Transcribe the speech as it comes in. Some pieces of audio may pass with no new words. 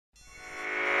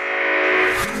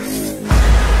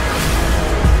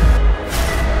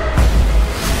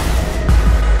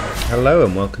Hello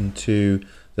and welcome to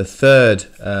the third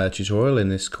tutorial in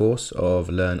this course of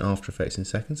Learn After Effects in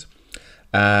Seconds.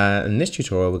 In this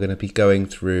tutorial we're going to be going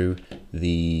through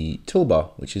the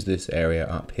toolbar, which is this area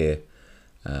up here.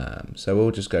 So we'll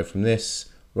just go from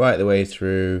this right the way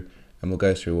through and we'll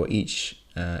go through what each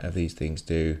of these things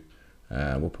do.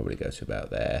 We'll probably go to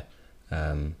about there.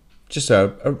 Just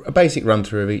so a basic run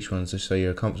through of each one, just so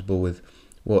you're comfortable with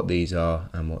what these are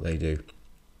and what they do.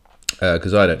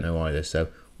 Because I don't know either, so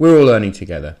we're all learning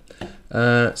together.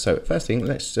 So first thing,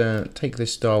 let's take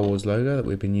this Star Wars logo that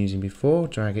we've been using before,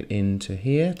 drag it into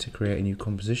here to create a new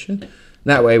composition.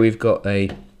 That way we've got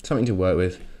something to work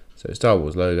with. So Star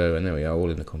Wars logo, and there we are,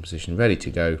 all in the composition, ready to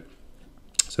go.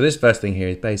 So this first thing here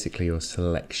is basically your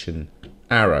selection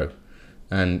arrow,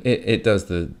 and it does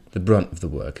the brunt of the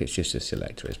work. It's just a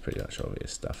selector. It's pretty much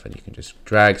obvious stuff, and you can just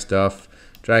drag stuff,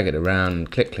 drag it around,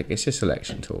 and click, click. It's a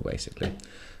selection tool basically.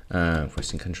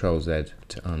 Pressing Ctrl Z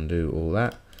to undo all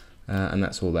that, and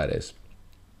that's all that is.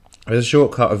 There's a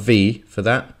shortcut of V for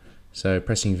that, so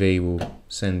pressing V will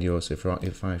send your, so if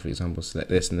I for example select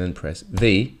this and then press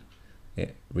V,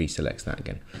 it reselects that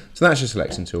again. So that's your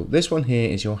selection tool. This one here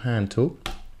is your hand tool.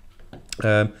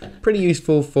 Pretty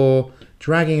useful for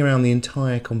dragging around the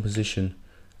entire composition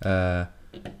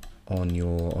on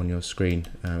your screen.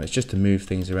 It's just to move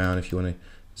things around if you want to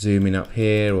zoom in up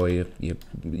here, or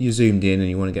you zoomed in and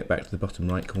you want to get back to the bottom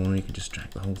right corner, you can just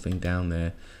drag the whole thing down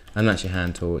there, and that's your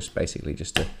hand tool. It's basically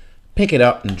just to pick it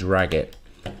up and drag it.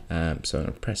 So I'm going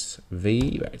to press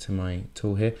V back to my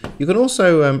tool here. You can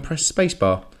also press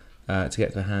spacebar to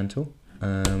get to the hand tool,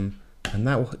 and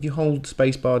that will, you hold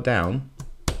spacebar down.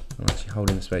 I'm actually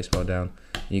holding the spacebar down.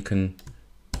 You can,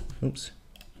 oops,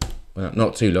 well,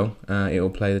 not too long. It will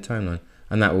play the timeline,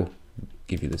 and that will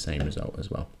give you the same result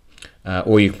as well.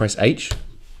 Or you can press H,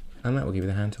 and that will give you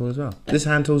the hand tool as well. This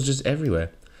hand tool is just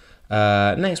everywhere.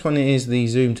 Next one is the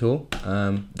zoom tool.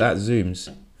 That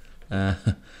zooms.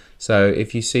 So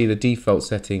if you see, the default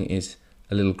setting is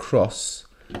a little cross.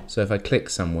 So if I click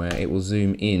somewhere, it will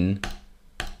zoom in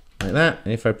like that.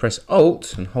 And if I press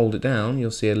Alt and hold it down,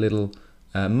 you'll see a little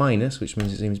minus, which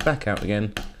means it zooms back out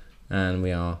again. And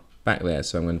we are back there.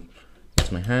 So I'm going to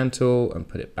my hand tool and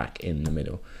put it back in the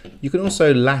middle. You can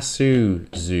also lasso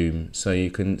zoom, so you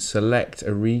can select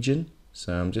a region.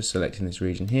 So I'm just selecting this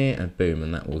region here, and boom,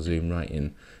 and that will zoom right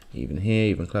in, even here,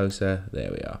 even closer.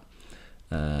 There we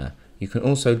are. You can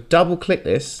also double click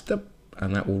this,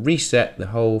 and that will reset the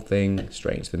whole thing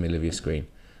straight into the middle of your screen.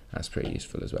 That's pretty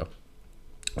useful as well.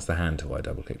 That's the hand tool I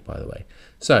double click, by the way.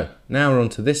 So now we're on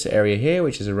to this area here,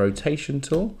 which is a rotation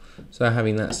tool. So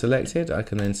having that selected, I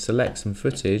can then select some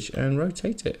footage and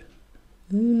rotate it.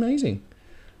 Amazing.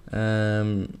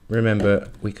 Remember,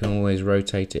 we can always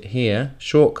rotate it here.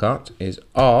 Shortcut is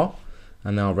R,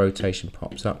 and now rotation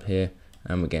pops up here,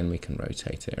 and again we can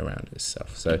rotate it around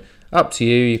itself. So up to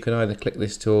you. You can either click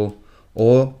this tool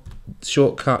or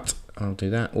shortcut, I'll do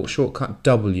that, or shortcut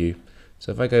W.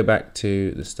 So if I go back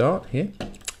to the start here,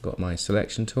 I've got my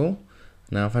selection tool.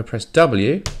 Now if I press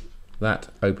W, that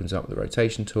opens up the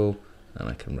rotation tool, and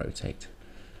I can rotate.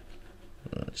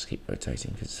 I'll just keep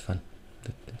rotating because it's fun.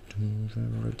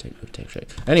 Rotate, rotate, rotate.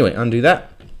 Anyway, undo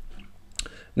that.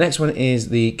 Next one is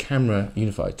the camera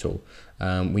unified tool.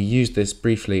 We used this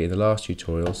briefly in the last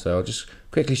tutorial, so I'll just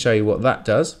quickly show you what that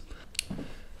does.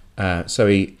 What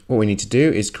we need to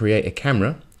do is create a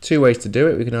camera. Two ways to do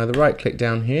it. We can either right click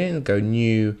down here and go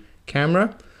new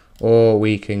camera, or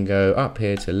we can go up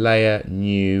here to layer,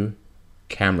 new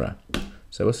camera.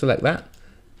 So we'll select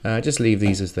that. Just leave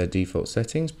these as their default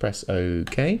settings, press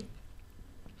OK.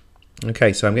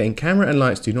 Okay, so I'm getting camera and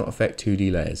lights do not affect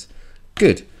 2D layers.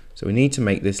 Good. So we need to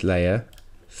make this layer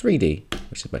 3D,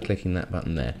 which is by clicking that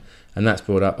button there. And that's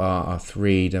brought up our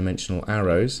three-dimensional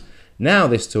arrows. Now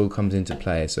this tool comes into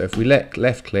play. So if we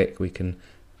left click, we can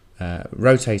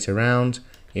rotate around.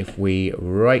 If we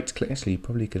right click, actually you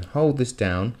probably could hold this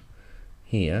down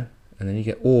here, and then you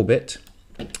get orbit,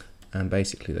 and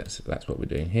basically that's what we're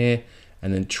doing here.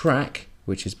 And then track,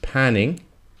 which is panning,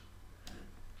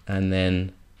 and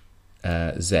then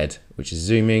Z, which is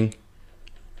zooming,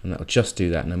 and that'll just do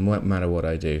that no matter what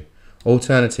I do.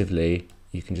 Alternatively,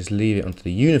 you can just leave it onto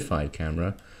the unified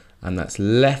camera, and that's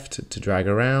left to drag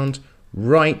around,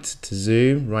 right to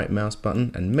zoom, right mouse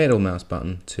button, and middle mouse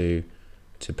button to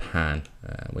pan.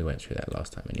 We went through that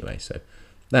last time anyway, so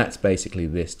that's basically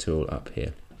this tool up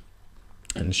here.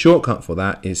 And the shortcut for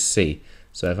that is C.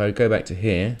 So if I go back to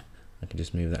here, I can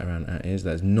just move that around as is.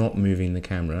 That's not moving the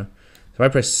camera. So if I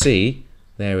press C,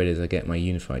 there it is. I get my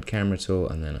unified camera tool,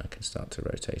 and then I can start to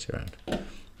rotate around.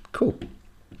 Cool.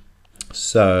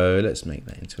 So let's make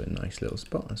that into a nice little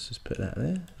spot. Let's just put that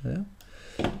there.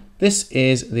 this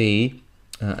is the,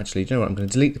 actually, do you know what, I'm going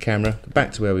to delete the camera, go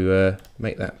back to where we were,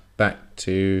 make that back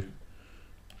to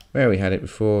where we had it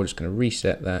before, just going to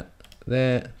reset that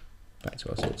there, back to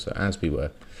our sort, so as we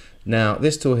were. Now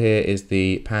this tool here is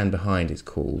the pan behind, it's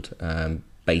called.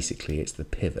 Basically it's the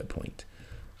pivot point.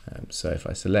 So if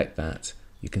I select that,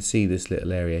 you can see this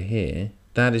little area here,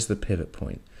 that is the pivot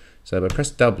point. So if I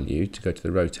press W to go to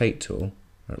the rotate tool,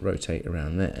 rotate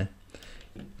around there,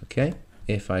 okay,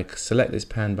 if I select this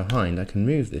pan behind, I can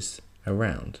move this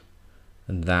around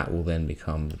and that will then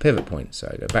become the pivot point. So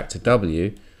I go back to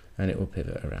W and it will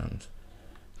pivot around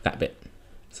that bit.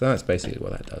 So that's basically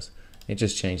what that does. It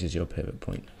just changes your pivot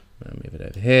point. I'll move it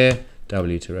over here,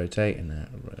 W to rotate, and that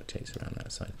rotates around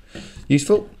that side.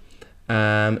 Useful.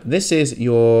 This is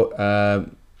your,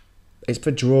 it's for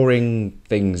drawing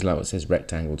things like what says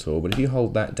rectangle tool, but if you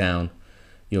hold that down,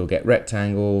 you'll get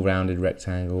rectangle, rounded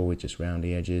rectangle with just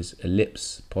roundy edges,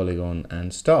 ellipse, polygon,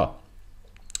 and star.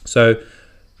 So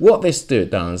what this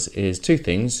does is two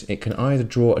things. It can either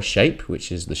draw a shape,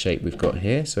 which is the shape we've got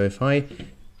here. So if I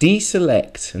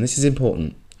deselect, and this is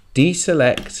important,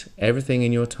 deselect everything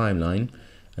in your timeline,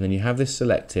 and then you have this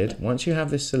selected. Once you have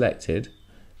this selected,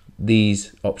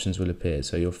 these options will appear.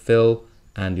 So your fill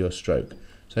and your stroke.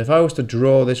 So if I was to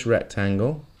draw this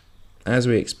rectangle, as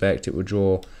we expect, it would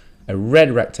draw a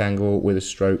red rectangle with a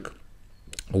stroke,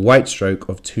 a white stroke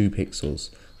of 2 pixels.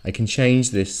 I can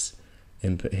change this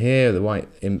input here,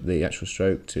 the actual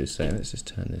stroke, to say, let's just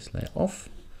turn this layer off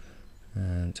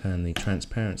and turn the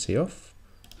transparency off,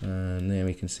 and there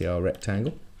we can see our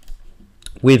rectangle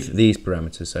with these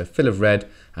parameters. So fill of red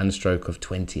and a stroke of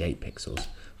 28 pixels.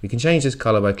 We can change this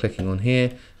color by clicking on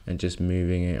here and just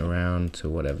moving it around to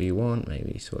whatever you want,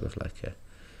 maybe sort of like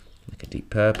a deep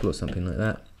purple or something like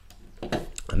that.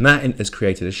 And that has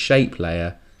created a shape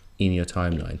layer in your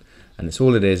timeline. And it's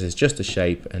all it is just a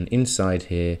shape, and inside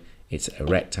here it's a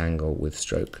rectangle with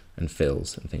stroke and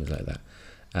fills and things like that.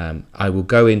 I will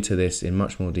go into this in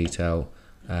much more detail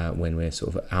when we're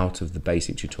sort of out of the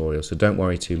basic tutorial, so don't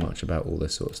worry too much about all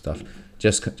this sort of stuff.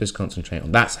 Just concentrate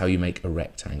on that's how you make a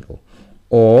rectangle.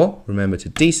 Or remember to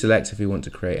deselect if you want to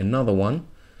create another one.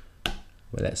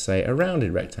 Well, let's say a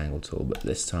rounded rectangle tool, but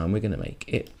this time we're going to make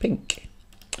it pink,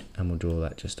 and we'll draw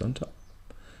that just on top.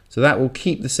 So that will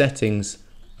keep the settings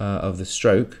of the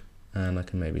stroke, and I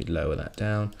can maybe lower that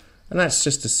down. And that's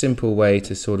just a simple way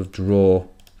to sort of draw.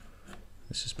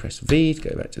 Let's just press V to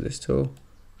go back to this tool.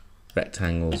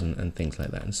 Rectangles and things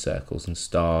like that, and circles and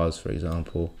stars, for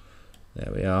example.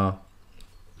 There we are.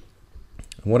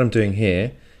 And what I'm doing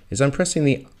here is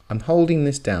I'm holding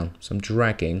this down, so I'm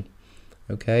dragging,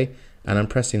 okay, and I'm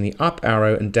pressing the up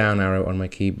arrow and down arrow on my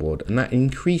keyboard, and that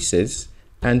increases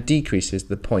and decreases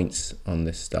the points on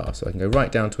this star. So I can go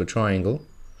right down to a triangle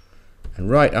and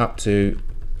right up to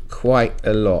quite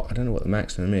a lot. I don't know what the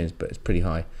maximum is, but it's pretty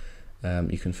high.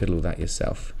 You can fiddle with that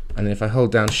yourself. And then if I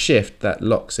hold down shift, that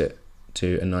locks it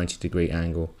to a 90-degree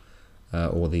angle,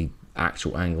 or the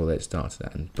actual angle that it started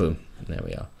at, and boom, there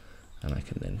we are. And I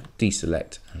can then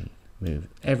deselect and move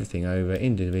everything over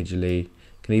individually.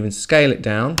 Can even scale it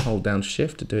down, hold down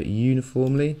shift to do it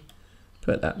uniformly.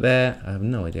 Put that there. I have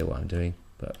no idea what I'm doing,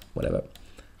 but whatever.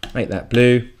 Make that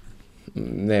blue.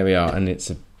 There we are, and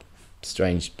it's a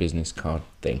strange business card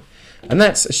thing. And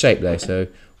that's a shape there. So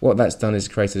what that's done is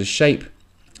created a shape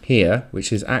here,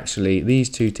 which is actually these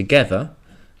two together,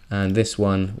 and this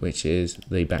one, which is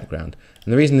the background.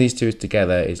 And the reason these two is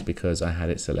together is because I had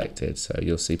it selected. So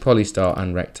you'll see polystar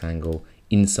and rectangle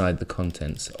inside the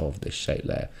contents of this shape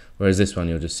layer, whereas this one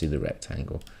you'll just see the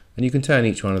rectangle. And you can turn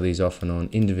each one of these off and on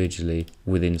individually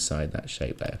within inside that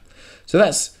shape layer. So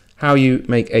that's how you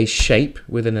make a shape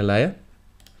within a layer.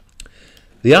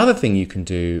 The other thing you can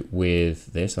do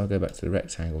with this, I'll go back to the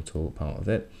rectangle tool part of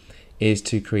it, is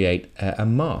to create a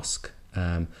mask.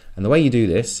 And the way you do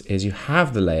this is you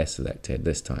have the layer selected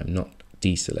this time, not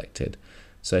deselected.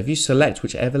 So if you select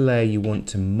whichever layer you want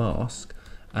to mask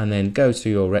and then go to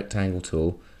your rectangle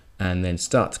tool and then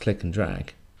start to click and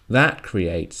drag, that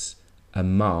creates a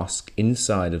mask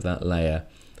inside of that layer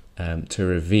to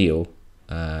reveal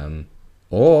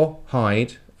or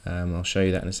hide, I'll show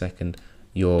you that in a second,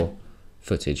 your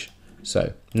footage.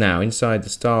 So now inside the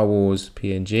Star Wars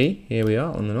PNG, here we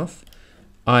are on and off,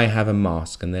 I have a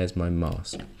mask, and there's my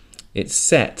mask. It's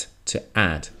set to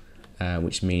add,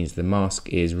 which means the mask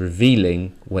is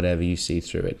revealing whatever you see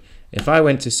through it. If I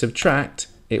went to subtract,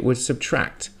 it would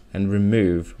subtract and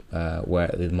remove where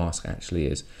the mask actually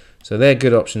is. So they're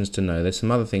good options to know. There's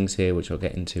some other things here which I'll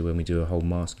get into when we do a whole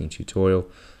masking tutorial,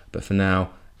 but for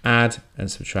now, add and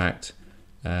subtract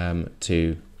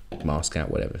to mask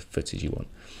out whatever footage you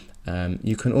want.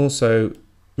 You can also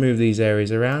move these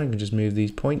areas around. You can just move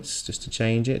these points just to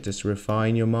change it, just to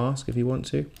refine your mask if you want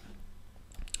to.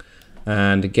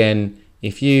 And again,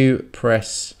 if you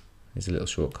press, here's a little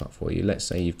shortcut for you. Let's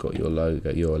say you've got your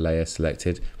logo, your layer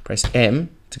selected. Press M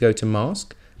to go to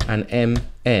mask, and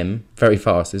M very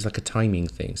fast. There's like a timing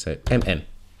thing. So M,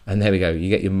 and there we go. You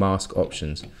get your mask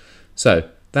options. So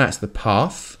that's the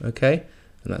path, okay?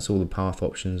 And that's all the path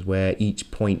options where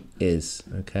each point is,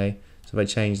 okay? So if I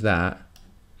change that,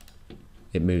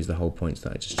 it moves the whole points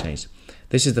that I just changed.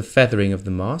 This is the feathering of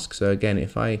the mask. So again,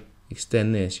 if I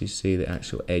extend this, you see the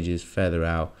actual edges feather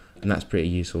out, and that's pretty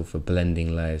useful for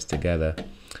blending layers together.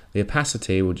 The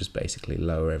opacity will just basically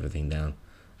lower everything down.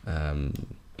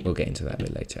 We'll get into that a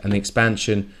bit later. And the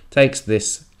expansion takes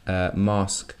this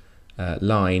mask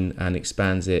line and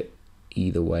expands it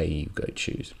either way you go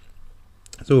choose.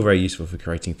 It's all very useful for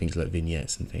creating things like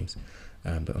vignettes and things,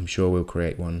 but I'm sure we'll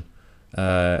create one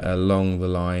along the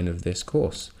line of this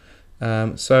course.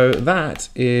 So that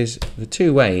is the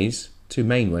two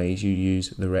main ways you use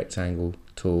the rectangle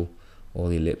tool or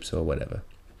the ellipse or whatever.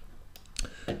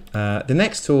 The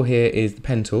next tool here is the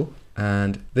pen tool,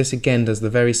 and this again does the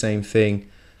very same thing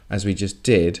as we just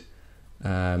did.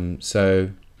 And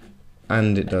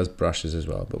it does brushes as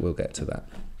well, but we'll get to that.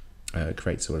 It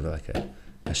creates sort of like a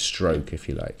stroke, if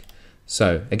you like.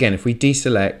 So again, if we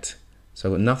deselect, so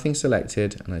I've got nothing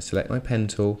selected, and I select my pen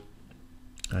tool,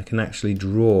 I can actually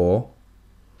draw.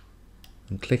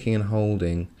 I'm clicking and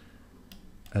holding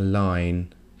a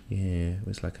line. Yeah,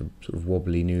 it's like a sort of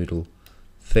wobbly noodle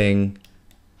thing,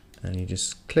 and you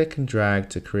just click and drag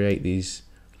to create these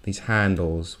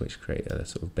handles which create a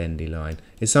sort of bendy line.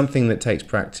 It's something that takes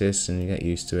practice, and you get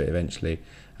used to it eventually.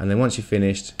 And then once you're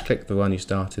finished, click the one you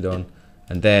started on,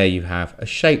 and there you have a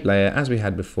shape layer as we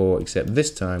had before, except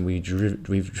this time we've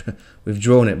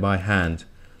drawn it by hand.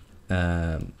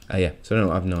 Yeah,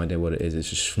 so I have no idea what it is. It's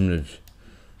just with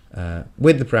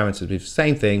the parameters. We've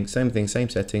same thing, same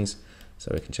settings.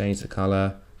 So we can change the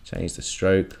color, change the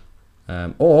stroke,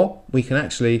 or we can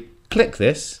actually click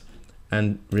this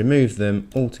and remove them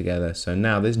all together. So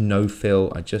now there's no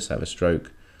fill, I just have a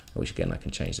stroke, which again I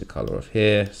can change the color of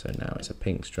here. So now it's a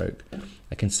pink stroke.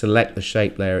 I can select the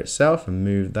shape layer itself and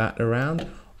move that around,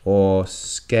 or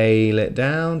scale it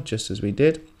down just as we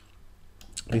did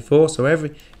before. So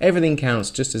everything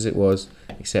counts just as it was,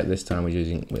 except this time we're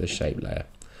using it with a shape layer.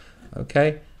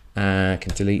 Okay. I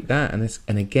can delete that,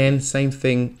 and again same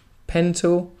thing, pen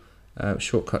tool,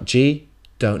 shortcut G,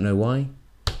 don't know why,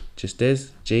 just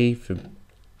is G for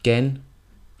again.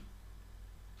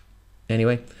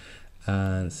 Anyway,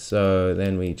 and so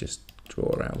then we just draw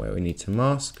around where we need to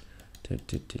mask,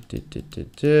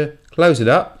 close it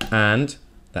up, and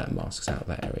that masks out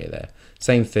that area there.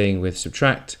 Same thing with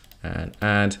subtract and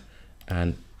add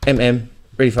and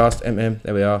really fast, there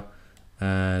we are,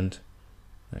 and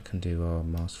that can do our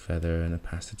mask feather and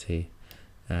opacity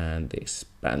and the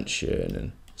expansion.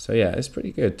 And so yeah, it's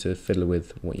pretty good to fiddle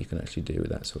with what you can actually do with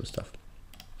that sort of stuff.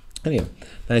 Anyway,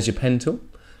 there's your pen tool.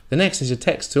 The next is your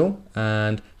text tool,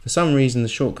 and for some reason the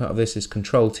shortcut of this is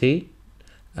Control T.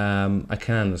 I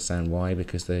can understand why,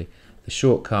 because the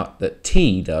shortcut that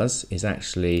T does is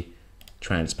actually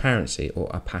transparency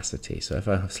or opacity. So if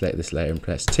I select this layer and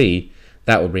press T,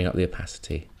 that will bring up the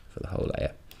opacity for the whole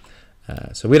layer.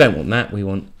 So we don't want that, we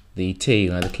want the T.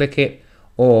 You either click it,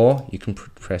 or you can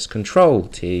press Control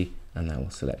T and that will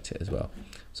select it as well.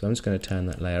 So I'm just going to turn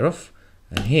that layer off,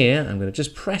 and here I'm going to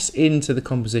just press into the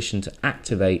composition to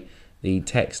activate the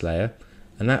text layer,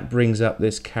 and that brings up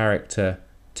this character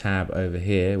tab over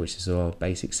here, which is our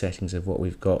basic settings of what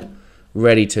we've got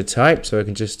ready to type. So I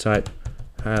can just type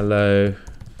hello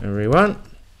everyone.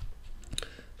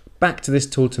 Back to this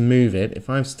tool to move it. If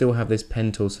I still have this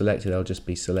pen tool selected, I'll just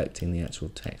be selecting the actual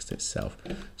text itself.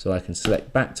 So I can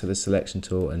select back to the selection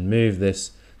tool and move this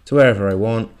to wherever I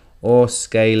want, or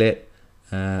scale it,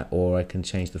 or I can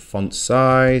change the font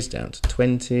size down to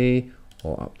 20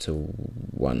 or up to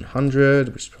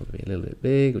 100, which is probably a little bit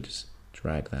big. We'll just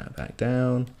drag that back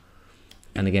down.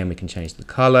 And again, we can change the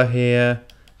color here,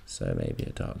 so maybe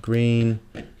a dark green,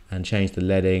 and change the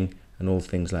leading and all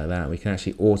things like that. We can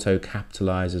actually auto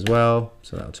capitalize as well,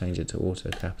 so that'll change it to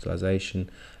auto capitalization.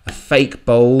 A fake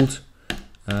bold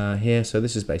here, so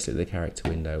this is basically the character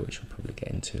window, which we'll probably get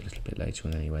into a little bit later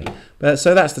on anyway. But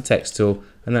so that's the text tool,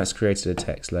 and that's created a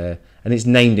text layer, and it's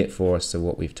named it for us to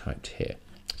what we've typed here,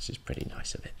 which is pretty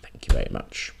nice of it. Thank you very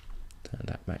much. Turn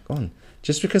that back on,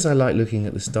 just because I like looking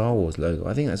at the Star Wars logo.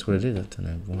 I think that's what it is. I don't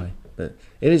know why, but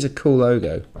it is a cool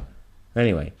logo.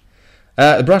 Anyway,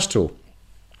 the brush tool.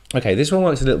 Okay, this one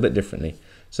works a little bit differently.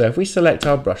 So if we select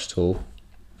our brush tool,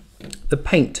 the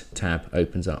paint tab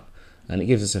opens up. and it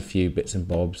gives us a few bits and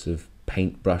bobs of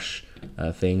paintbrush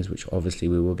things, which obviously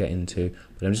we will get into,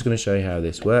 but I'm just going to show you how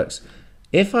this works.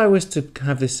 If I was to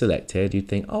have this selected, you'd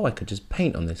think, oh, I could just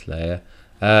paint on this layer,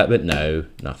 but no,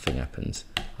 nothing happens.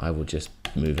 I will just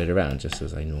move it around just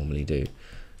as I normally do.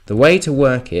 The way to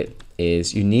work it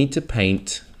is you need to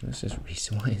paint, let's just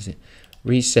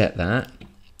reset that.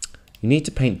 You need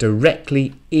to paint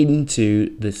directly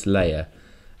into this layer,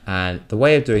 and the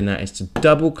way of doing that is to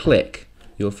double click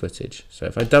your footage. So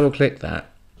if I double click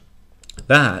that,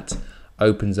 that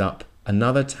opens up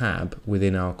another tab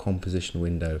within our composition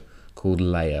window called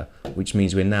layer, which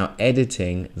means we're now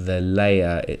editing the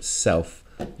layer itself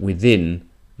within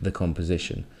the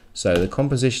composition. So the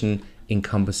composition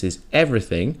encompasses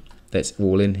everything that's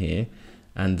all in here,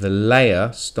 and the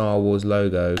layer Star Wars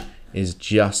logo is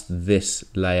just this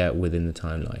layer within the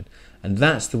timeline. And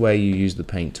that's the way you use the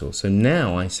paint tool. So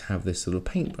now I have this little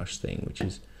paintbrush thing, which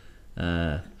is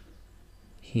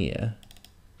here.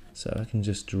 So I can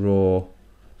just draw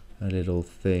a little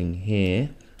thing here.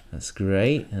 That's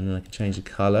great. And then I can change the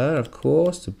color, of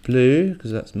course, to blue,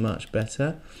 because that's much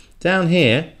better. Down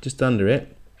here, just under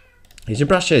it, here's your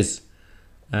brushes.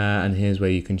 And here's where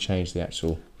you can change the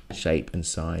actual shape and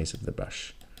size of the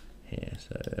brush here.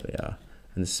 So there we are.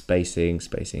 And the spacing,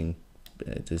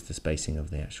 there's the spacing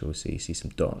of the actual, so you see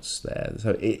some dots there.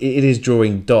 So it is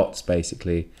drawing dots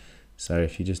basically. So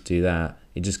if you just do that,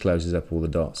 it just closes up all the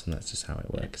dots, and that's just how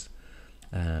it works.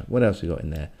 What else we got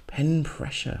in there? Pen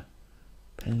pressure,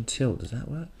 pen tilt, does that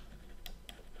work?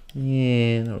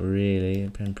 Yeah, not really.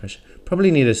 Pen pressure.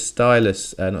 Probably need a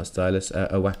stylus, not a stylus,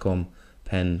 a Wacom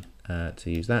pen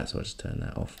to use that, so I'll just turn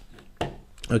that off.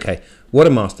 Okay, what a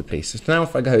masterpiece. So now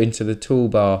if I go into the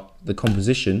toolbar, the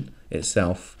composition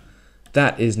itself,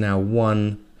 that is now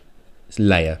one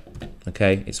layer,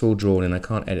 okay? It's all drawn in. I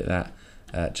can't edit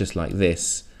that just like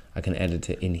this. I can edit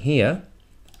it in here,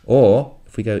 or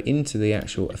if we go into the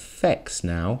actual effects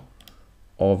now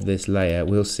of this layer,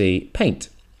 we'll see paint.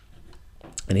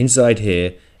 And inside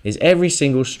here is every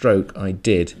single stroke I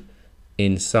did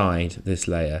inside this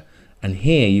layer. And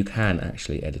here you can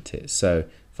actually edit it. So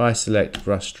if I select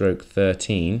brush stroke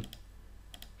 13,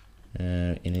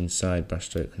 and inside brush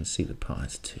stroke, can see the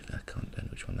parts too. I can't know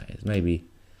which one that is. Maybe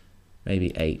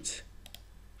 8.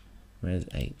 Where's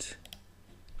 8?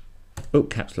 Oh,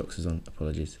 caps locks is on.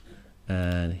 Apologies.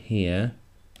 And here,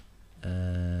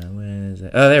 where's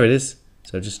it? Oh, there it is.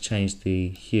 So I've just changed the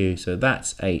hue. So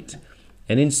that's 8.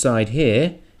 And inside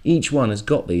here, each one has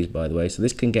got these, by the way. So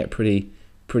this can get pretty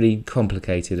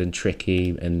complicated and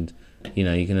tricky, and you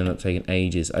know, you can end up taking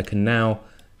ages. I can now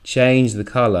change the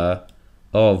color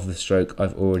of the stroke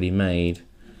I've already made,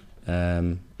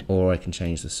 or I can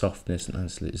change the softness, and I'll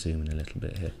just zoom in a little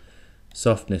bit here.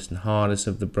 Softness and hardness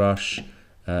of the brush,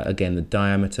 again the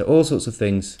diameter, all sorts of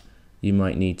things you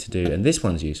might need to do. And this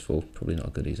one's useful, probably not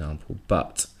a good example,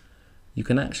 but you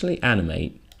can actually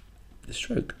animate the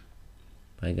stroke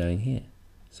by going here.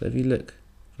 So if you look,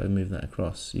 if I move that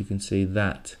across, you can see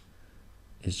that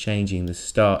is changing the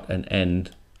start and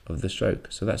end of the stroke.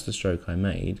 So that's the stroke I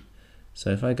made. So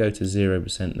if I go to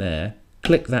 0% there,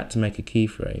 click that to make a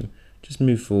keyframe, just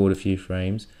move forward a few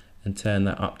frames and turn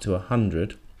that up to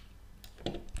 100,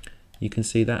 you can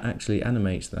see that actually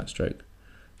animates that stroke.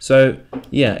 So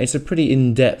yeah, it's a pretty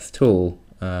in-depth tool,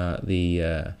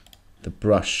 the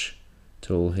brush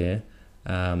tool here.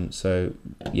 So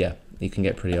yeah, you can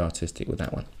get pretty artistic with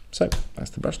that one. So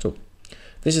that's the brush tool.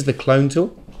 This is the clone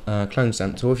tool, clone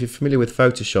stamp tool. If you're familiar with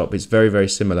Photoshop, it's very, very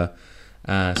similar.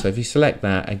 So if you select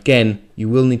that, again, you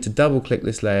will need to double click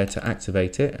this layer to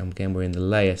activate it. And again, we're in the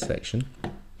layer section.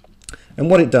 And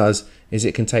what it does is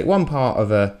it can take one part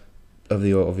of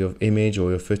your image or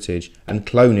your footage and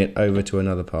clone it over to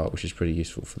another part, which is pretty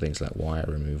useful for things like wire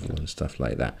removal and stuff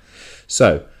like that.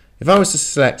 So if I was to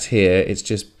select here, it's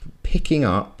just picking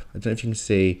up, I don't know if you can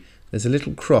see, there's a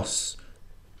little cross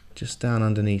just down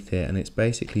underneath here, and it's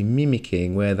basically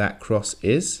mimicking where that cross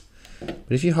is. But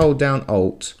if you hold down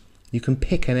Alt, you can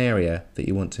pick an area that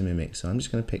you want to mimic. So I'm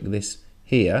just going to pick this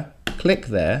here, click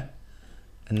there,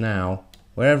 and now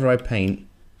wherever I paint,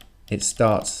 it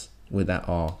starts with that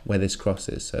R, where this cross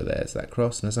is. So there's that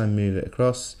cross, and as I move it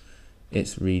across,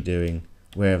 it's redoing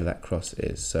wherever that cross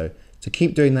is. So to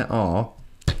keep doing that R,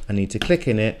 I need to click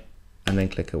in it and then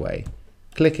click away.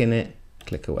 Click in it,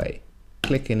 click away.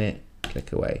 Click in it,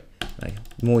 click away. Like,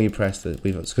 the more you press,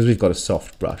 because we've got a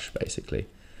soft brush basically.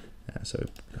 So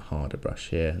a harder brush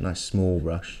here, nice small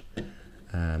brush.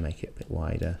 Make it a bit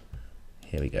wider.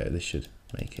 Here we go. This should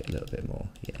make it a little bit more.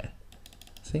 Yeah.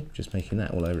 See, just making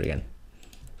that all over again.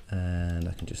 And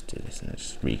I can just do this, and it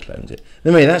just reclones it.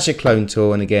 Anyway, that's your clone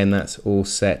tool, and again, that's all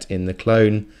set in the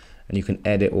clone. and you can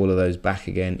edit all of those back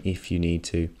again if you need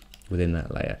to within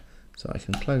that layer. So I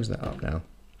can close that up now.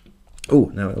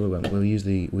 Oh, no, we're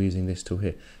using this tool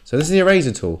here. So this is the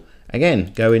eraser tool.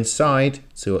 Again, go inside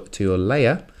to your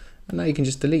layer, and now you can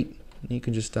just delete. You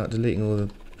can just start deleting all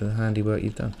the handiwork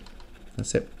you've done.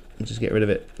 That's it. And just get rid of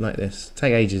it like this.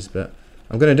 Take ages, but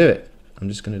I'm going to do it. I'm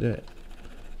just going to do it.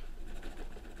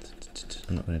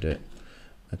 I'm not going to do it.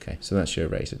 Okay, so that's your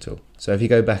eraser tool. So if you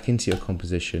go back into your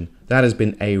composition, that has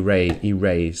been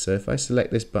erased. So if I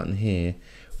select this button here,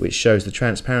 which shows the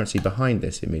transparency behind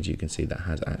this image, you can see that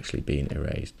has actually been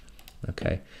erased.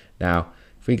 Okay, now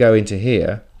if we go into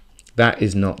here, that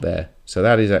is not there. So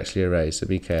that is actually erased, so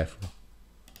be careful.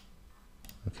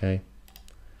 Okay,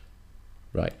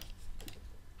 right.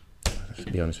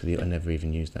 To be honest with you, I never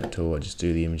even use that tool. I just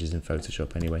do the images in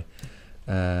Photoshop anyway.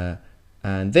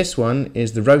 And this one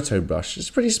is the roto brush. It's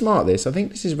pretty smart, this. I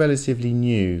think this is relatively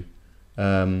new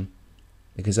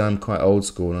because I'm quite old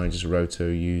school and I just roto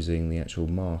using the actual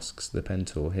masks, the pen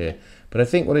tool here. But I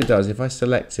think what it does, if I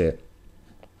select it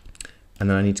and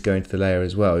then I need to go into the layer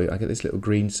as well, I get this little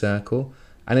green circle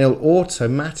and it'll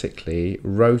automatically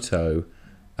roto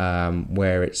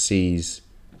where it sees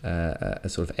a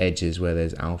sort of edges where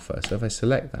there's alpha. So if I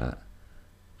select that,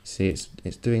 see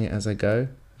it's doing it as I go.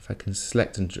 If I can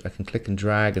select and I can click and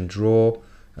drag and draw,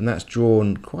 and that's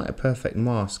drawn quite a perfect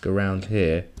mask around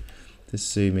here.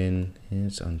 Just zoom in here,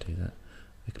 let's undo that.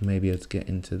 I can maybe able to get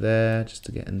into there, just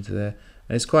to get into there.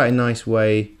 And it's quite a nice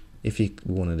way, if you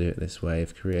want to do it this way,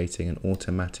 of creating an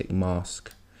automatic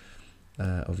mask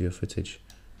of your footage.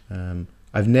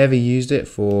 I've never used it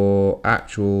for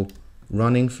actual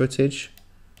running footage,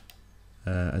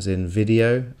 as in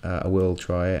video. I will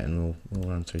try it and we'll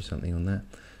run through something on that.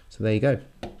 So there you go.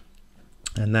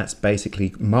 And that's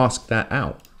basically masked that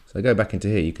out. So I go back into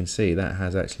here, you can see that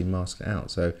has actually masked it out.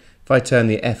 So if I turn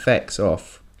the FX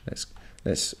off,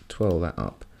 let's twirl that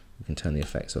up. We can turn the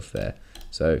FX off there.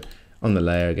 So on the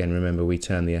layer again, remember we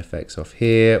turn the FX off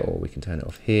here, or we can turn it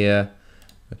off here.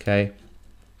 Okay.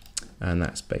 And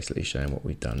that's basically showing what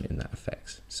we've done in that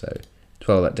FX. So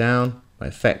twirl that down, my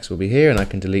effects will be here and I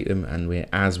can delete them and we're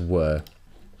as were.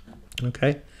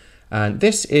 Okay. And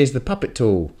this is the puppet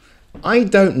tool. I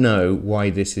don't know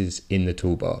why this is in the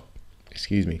toolbar,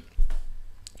 excuse me,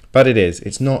 but it is.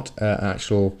 It's not an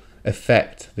actual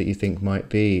effect that you think might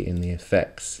be in the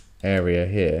effects area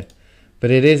here, but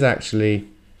it is actually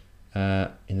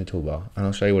in the toolbar, and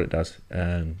I'll show you what it does.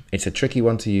 It's a tricky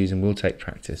one to use and will take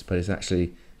practice, but it's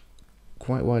actually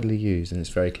quite widely used and it's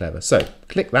very clever. So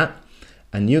click that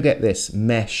and you'll get this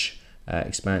mesh,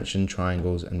 expansion,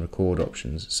 triangles and record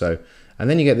options. So, and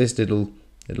then you get this little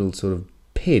sort of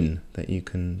pin that you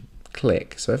can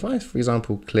click. So if I, for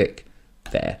example, click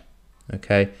there,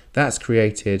 okay, that's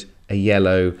created a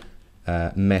yellow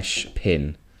mesh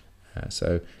pin.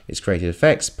 So it's created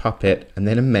effects, puppet, and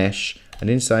then a mesh, and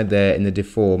inside there in the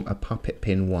deform, a puppet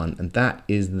pin 1, and that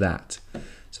is that.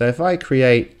 So if I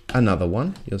create another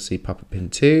one, you'll see puppet pin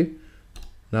 2,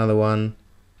 another one,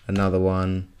 another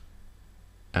one,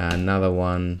 another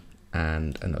one,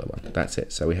 and another one. That's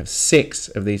it. So we have 6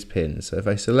 of these pins. So if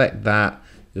I select that,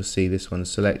 you'll see this one's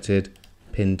selected,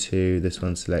 pin 2, this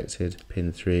one's selected,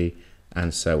 pin 3,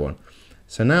 and so on.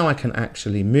 So now I can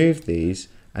actually move these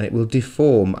and it will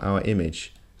deform our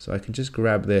image. So I can just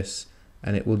grab this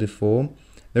and it will deform.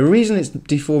 The reason it's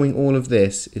deforming all of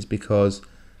this is because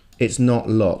it's not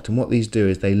locked. And what these do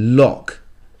is they lock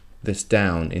this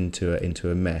down into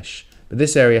a mesh. But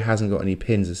this area hasn't got any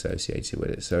pins associated with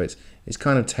it. So it's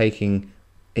kind of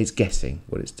it's guessing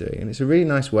what it's doing. And it's a really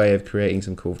nice way of creating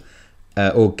some cool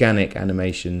organic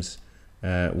animations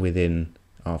within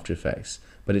After Effects.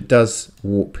 But it does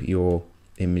warp your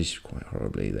image quite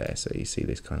horribly there. So you see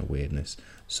this kind of weirdness.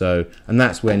 So, and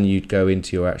that's when you'd go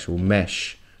into your actual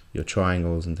mesh, your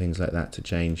triangles and things like that to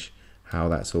change how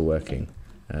that's all working.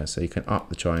 So you can up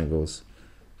the triangles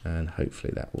and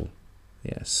hopefully that will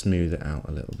smooth it out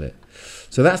a little bit.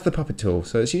 So that's the puppet tool.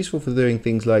 So it's useful for doing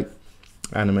things like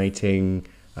animating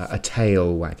a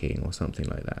tail wagging or something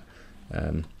like that.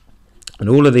 And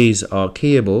all of these are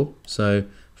keyable. So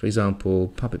for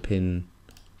example, puppet pin,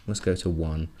 let's go to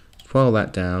 1. Twirl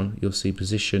that down, you'll see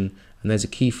position, and there's a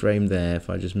keyframe there. If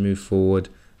I just move forward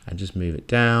and just move it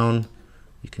down,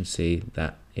 you can see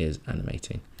that is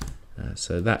animating.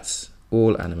 So that's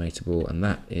all animatable, and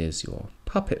that is your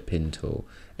puppet pin tool.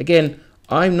 Again,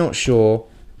 I'm not sure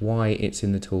why it's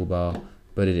in the toolbar,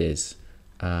 but it is.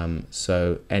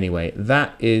 So anyway,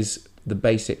 that is the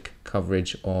basic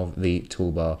coverage of the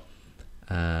toolbar.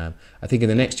 I think in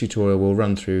the next tutorial we'll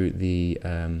run through the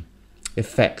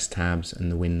effects tabs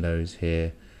and the windows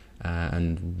here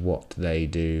and what they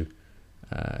do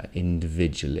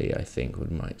individually. I think we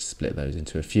might split those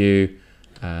into a few.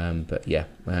 But yeah,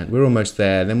 we're almost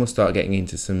there. Then we'll start getting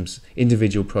into some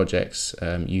individual projects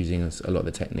using a lot of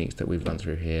the techniques that we've run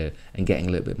through here and getting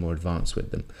a little bit more advanced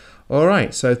with them. All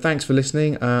right, so thanks for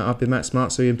listening. I've been Matt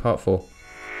Smart. See you in part 4.